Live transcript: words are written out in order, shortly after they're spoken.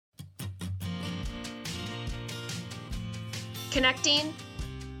connecting,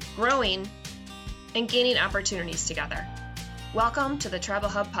 growing, and gaining opportunities together. Welcome to the Tribal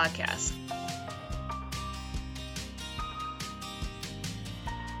Hub Podcast.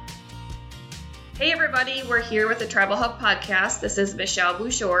 Hey everybody, we're here with the Tribal Hub Podcast. This is Michelle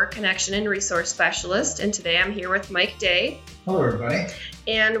Bouchard, Connection and Resource Specialist, and today I'm here with Mike Day. Hello everybody.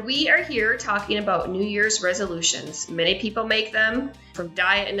 And we are here talking about New Year's resolutions. Many people make them, from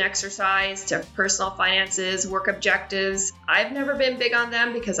diet and exercise to personal finances, work objectives. I've never been big on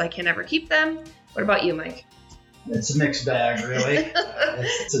them because I can never keep them. What about you, Mike? It's a mixed bag, really.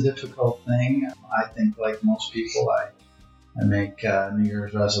 It's a difficult thing. I think, like most people, I make New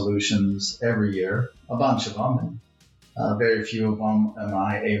Year's resolutions every year, a bunch of them, and very few of them am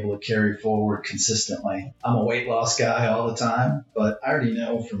I able to carry forward consistently. I'm a weight loss guy all the time, but I already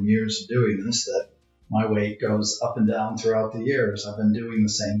know from years of doing this that my weight goes up and down throughout the years. I've been doing the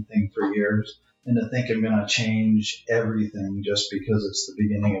same thing for years, and to think I'm going to change everything just because it's the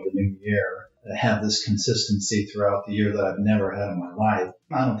beginning of a new year, to have this consistency throughout the year that I've never had in my life,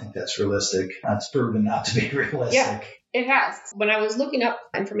 I don't think that's realistic. That's proven not to be realistic. Yeah. It has. When I was looking up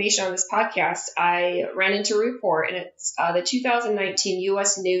information on this podcast, I ran into a report, and it's the 2019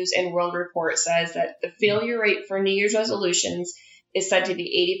 U.S. News and World Report says that the failure rate for New Year's resolutions is said to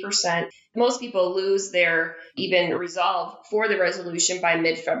be 80%. Most people lose their even resolve for the resolution by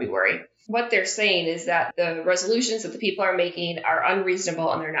mid-February. What they're saying is that the resolutions that the people are making are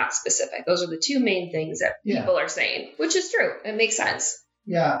unreasonable and they're not specific. Those are the two main things that people are saying, which is true. It makes sense.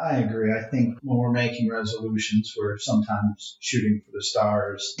 Yeah, I agree. I think when we're making resolutions, we're sometimes shooting for the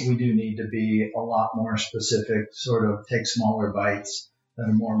stars. We do need to be a lot more specific, sort of take smaller bites that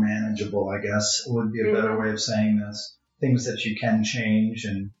are more manageable, I guess, would be a better way of saying this. Things that you can change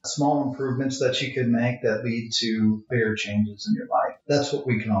and small improvements that you can make that lead to bigger changes in your life. That's what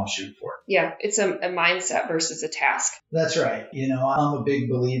we can all shoot for. Yeah, it's a mindset versus a task. That's right. You know, I'm a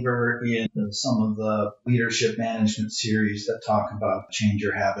big believer in some of the leadership management series that talk about change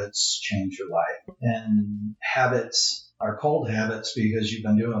your habits, change your life. And habits are called habits because you've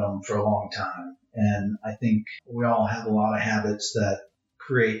been doing them for a long time. And I think we all have a lot of habits that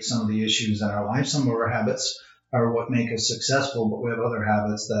create some of the issues in our life. Some of our habits are what make us successful, but we have other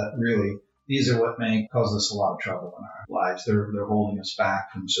habits that really, these are what cause us a lot of trouble in our lives. They're holding us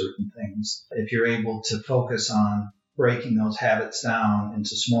back from certain things. If you're able to focus on breaking those habits down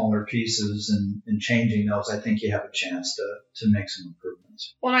into smaller pieces and changing those, I think you have a chance to make some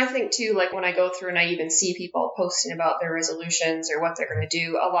improvements. Well, I think too, like when I go through and I even see people posting about their resolutions or what they're going to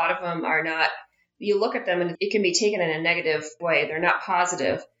do, a lot of them are not, you look at them and it can be taken in a negative way. They're not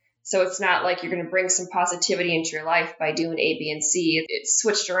positive. So it's not like you're going to bring some positivity into your life by doing A, B, and C. It's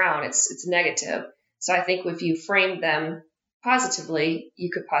switched around. It's negative. So I think if you frame them positively,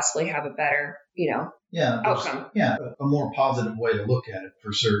 you could possibly have a better, outcome. Yeah, a more positive way to look at it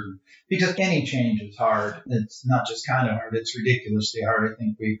for certain. Because any change is hard. It's not just kind of hard. It's ridiculously hard. I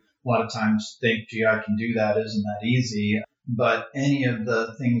think we a lot of times think, gee, I can do that. Isn't that easy? But any of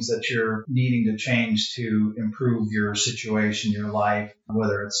the things that you're needing to change to improve your situation, your life,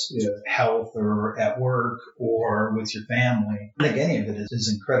 whether it's health or at work or with your family, I think any of it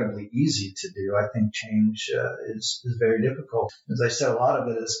is incredibly easy to do. I think change is very difficult. As I said, a lot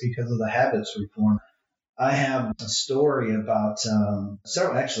of it is because of the habits we form. I have a story about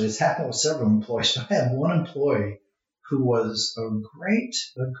it's happened with several employees. I had one employee who was a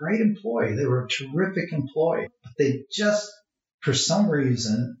great employee. They were a terrific employee, but they just, for some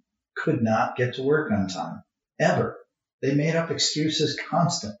reason, could not get to work on time, ever. They made up excuses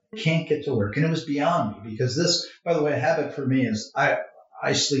constantly. Can't get to work. And it was beyond me because this, by the way, a habit for me is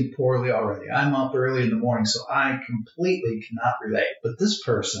I sleep poorly already. I'm up early in the morning, so I completely cannot relate. But this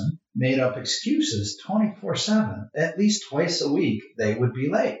person made up excuses 24/7. At least twice a week, they would be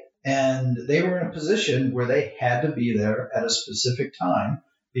late. And they were in a position where they had to be there at a specific time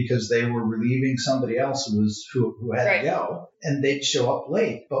because they were relieving somebody else who had to go, and they'd show up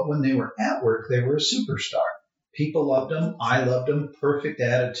late. But when they were at work, they were a superstar. People loved them. I loved them. Perfect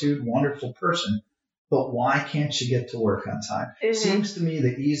attitude, wonderful person. But why can't you get to work on time? Seems to me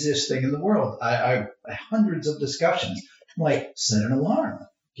the easiest thing in the world. I hundreds of discussions. I'm like, set an alarm.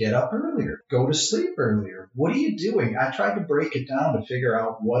 Get up earlier. Go to sleep earlier. What are you doing? I tried to break it down to figure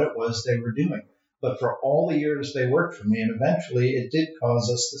out what it was they were doing. But for all the years they worked for me, and eventually it did cause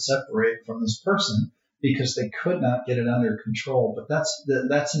us to separate from this person because they could not get it under control. But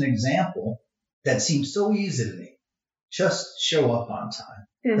that's an example that seems so easy to me. Just show up on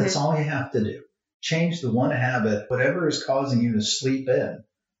time. That's all you have to do. Change the one habit, whatever is causing you to sleep in.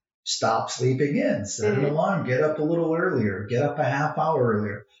 Stop sleeping in. Set an alarm. Get up a little earlier. Get up a half hour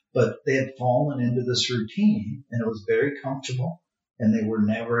earlier. but they had fallen into this routine and it was very comfortable and they were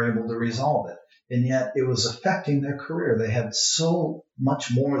never able to resolve it. And yet it was affecting their career. They had so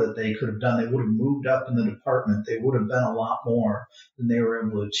much more that they could have done. They would have moved up in the department. They would have been a lot more than they were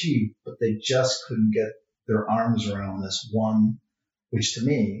able to achieve, but they just couldn't get their arms around this one, which to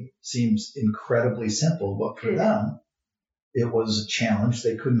me seems incredibly simple, but for them, it was a challenge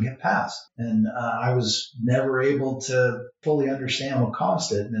they couldn't get past. And I was never able to fully understand what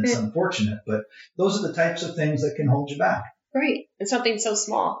caused it. And it's unfortunate, but those are the types of things that can hold you back. Right. And something so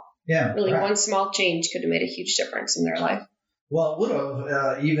small. Yeah. Really, right. one small change could have made a huge difference in their life. Well, it would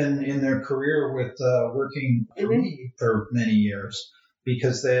have, even in their career with working for me for many years,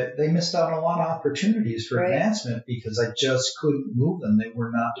 because they missed out on a lot of opportunities for advancement because I just couldn't move them. They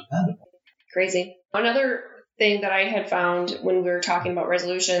were not dependable. Crazy. Another thing that I had found when we were talking about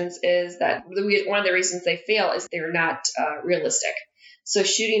resolutions is that one of the reasons they fail is they're not realistic. So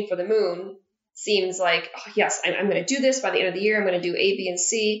shooting for the moon seems like, oh, yes, I'm going to do this by the end of the year. I'm going to do A, B, and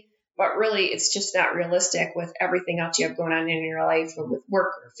C. But really, it's just not realistic with everything else you have going on in your life or with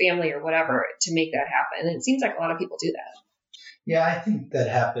work or family or whatever to make that happen. And it seems like a lot of people do that. Yeah, I think that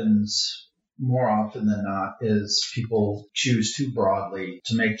happens more often than not is people choose too broadly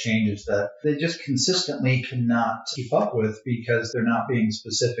to make changes that they just consistently cannot keep up with because they're not being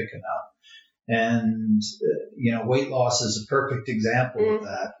specific enough. And, weight loss is a perfect example of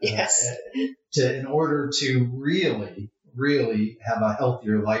that. Yes. In order to really have a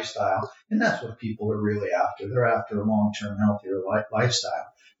healthier lifestyle, and that's what people are really after. They're after a long-term healthier lifestyle.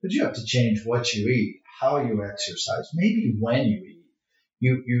 But you have to change what you eat, how you exercise, maybe when you eat.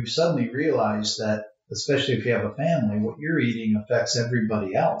 You suddenly realize that, especially if you have a family, what you're eating affects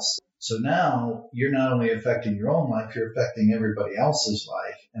everybody else. So now you're not only affecting your own life, you're affecting everybody else's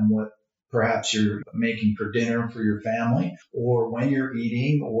life and what perhaps you're making for dinner for your family or when you're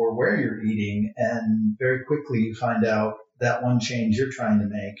eating or where you're eating. And very quickly you find out that one change you're trying to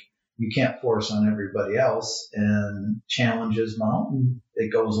make, you can't force on everybody else, and challenges mountain,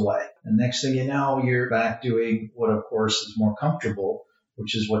 it goes away. And next thing you know, you're back doing what, of course, is more comfortable,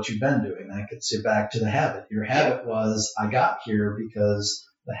 which is what you've been doing. That gets you back to the habit. Your habit was, I got here because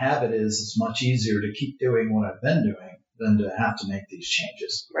the habit is it's much easier to keep doing what I've been doing than to have to make these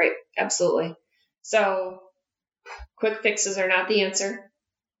changes. Right. Absolutely. So quick fixes are not the answer.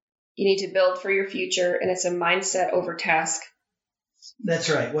 You need to build for your future, and it's a mindset over task. That's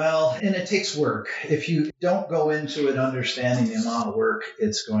right. Well, and it takes work. If you don't go into it understanding the amount of work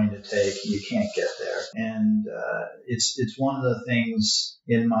it's going to take, you can't get there. And it's one of the things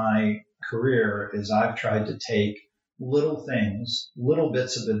in my career is I've tried to take little things, little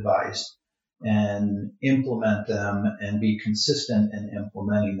bits of advice, and implement them and be consistent in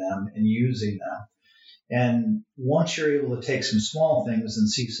implementing them and using them. And once you're able to take some small things and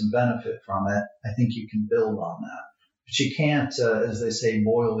see some benefit from it, I think you can build on that. But you can't, as they say,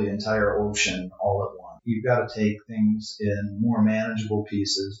 boil the entire ocean all at once. You've got to take things in more manageable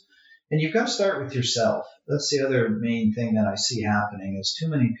pieces. And you've got to start with yourself. That's the other main thing that I see happening is too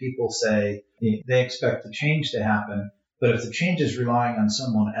many people say they expect the change to happen, but if the change is relying on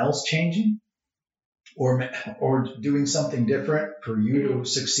someone else changing or doing something different for you to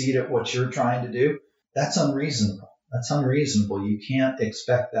succeed at what you're trying to do, that's unreasonable. That's unreasonable. You can't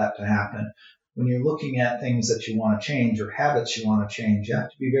expect that to happen. When you're looking at things that you want to change or habits you want to change, you have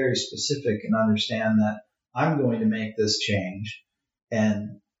to be very specific and understand that I'm going to make this change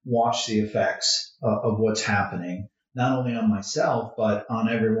and watch the effects of what's happening, not only on myself, but on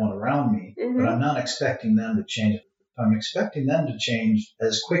everyone around me. But I'm not expecting them to change. If I'm expecting them to change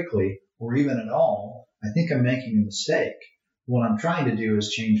as quickly or even at all, I think I'm making a mistake. What I'm trying to do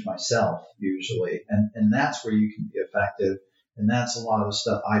is change myself usually. And that's where you can be effective. And that's a lot of the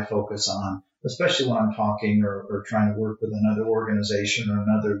stuff I focus on, especially when I'm talking or trying to work with another organization or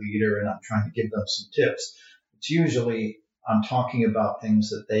another leader and I'm trying to give them some tips. It's usually I'm talking about things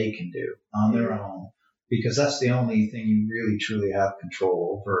that they can do on their own, because that's the only thing you really truly have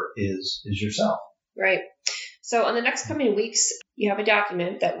control over is yourself. Right. So in the next coming weeks, you have a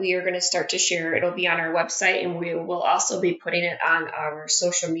document that we are going to start to share. It'll be on our website, and we will also be putting it on our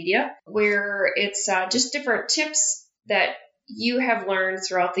social media, where it's just different tips that you have learned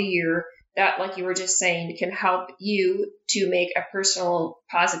throughout the year that, like you were just saying, can help you to make a personal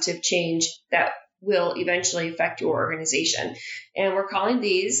positive change that will eventually affect your organization. And we're calling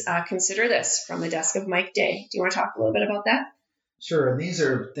these Consider This, from the desk of Mike Day. Do you want to talk a little bit about that? Sure. And these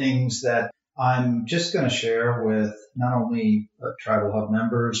are things that I'm just going to share with not only Tribal Hub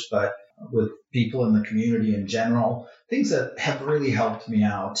members, but with people in the community in general, things that have really helped me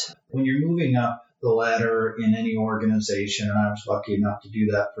out. When you're moving up the ladder in any organization, and I was lucky enough to do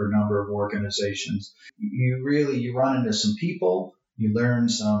that for a number of organizations. You run into some people, you learn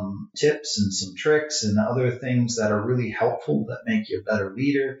some tips and some tricks and other things that are really helpful, that make you a better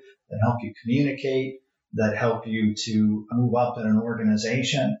leader, that help you communicate, that help you to move up in an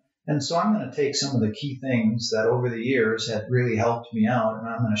organization. And so I'm going to take some of the key things that over the years had really helped me out, and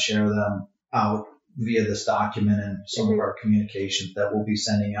I'm going to share them out via this document and some of our communications that we'll be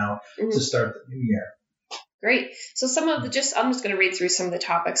sending out to start the new year. Great. So I'm just going to read through some of the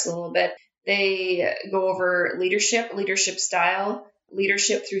topics a little bit. They go over leadership style,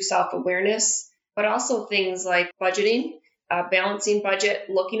 leadership through self-awareness, but also things like budgeting, balancing budget,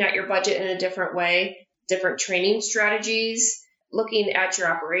 looking at your budget in a different way, different training strategies, looking at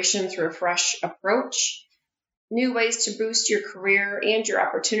your operation through a fresh approach, new ways to boost your career and your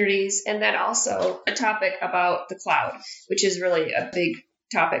opportunities, and then also a topic about the cloud, which is really a big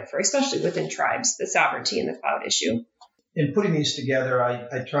topic for, especially within tribes, the sovereignty and the cloud issue. In putting these together,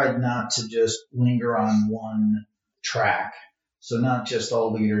 I tried not to just linger on one track. So not just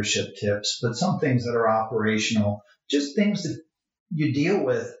all leadership tips, but some things that are operational, just things that you deal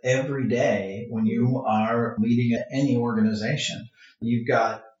with every day when you are leading any organization. You've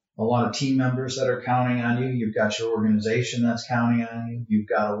got a lot of team members that are counting on you. You've got your organization that's counting on you. You've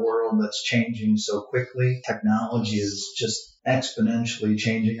got a world that's changing so quickly. Technology is just exponentially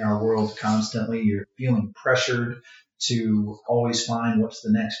changing our world constantly. You're feeling pressured to always find what's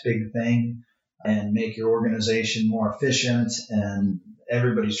the next big thing and make your organization more efficient. And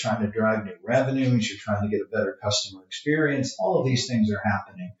everybody's trying to drive new revenues. You're trying to get a better customer experience. All of these things are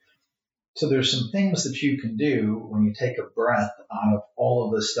happening. So there's some things that you can do when you take a breath out of all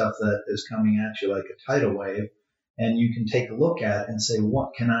of the stuff that is coming at you like a tidal wave, and you can take a look at it and say,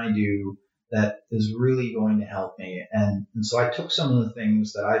 what can I do that is really going to help me? And so I took some of the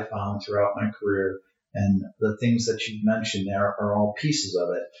things that I found throughout my career, and the things that you've mentioned there are all pieces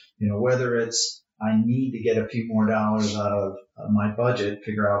of it. Whether it's I need to get a few more dollars out of my budget,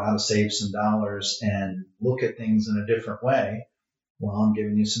 figure out how to save some dollars and look at things in a different way. Well, I'm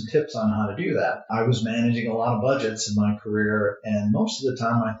giving you some tips on how to do that. I was managing a lot of budgets in my career, and most of the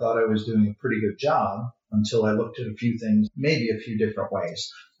time I thought I was doing a pretty good job until I looked at a few things, maybe a few different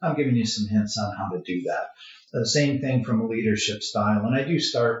ways. I'm giving you some hints on how to do that. The same thing from a leadership style, and I do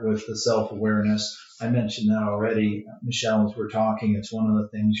start with the self-awareness. I mentioned that already, Michelle, as we're talking. It's one of the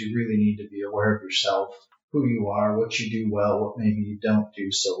things you really need to be aware of yourself, who you are, what you do well, what maybe you don't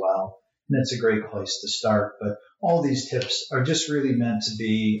do so well. And it's a great place to start. But all these tips are just really meant to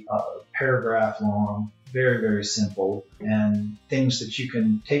be a paragraph long, very, very simple, and things that you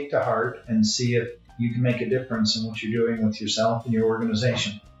can take to heart and see if you can make a difference in what you're doing with yourself and your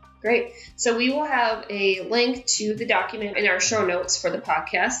organization. Great. So we will have a link to the document in our show notes for the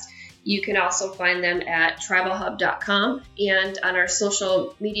podcast. You can also find them at tribalhub.com and on our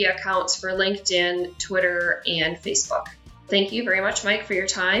social media accounts for LinkedIn, Twitter, and Facebook. Thank you very much, Mike, for your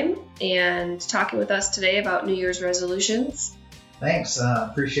time and talking with us today about New Year's resolutions. Thanks.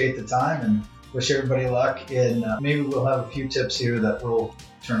 Appreciate the time and wish everybody luck. And maybe we'll have a few tips here that will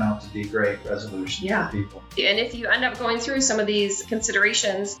turn out to be great resolutions for people. And if you end up going through some of these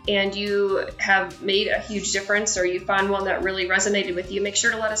considerations and you have made a huge difference or you found one that really resonated with you, make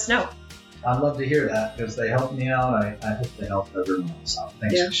sure to let us know. I'd love to hear that because they helped me out. I hope they help everyone else out.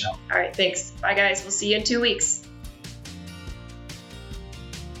 Thanks, Michelle. All right. Thanks. Bye, guys. We'll see you in 2 weeks.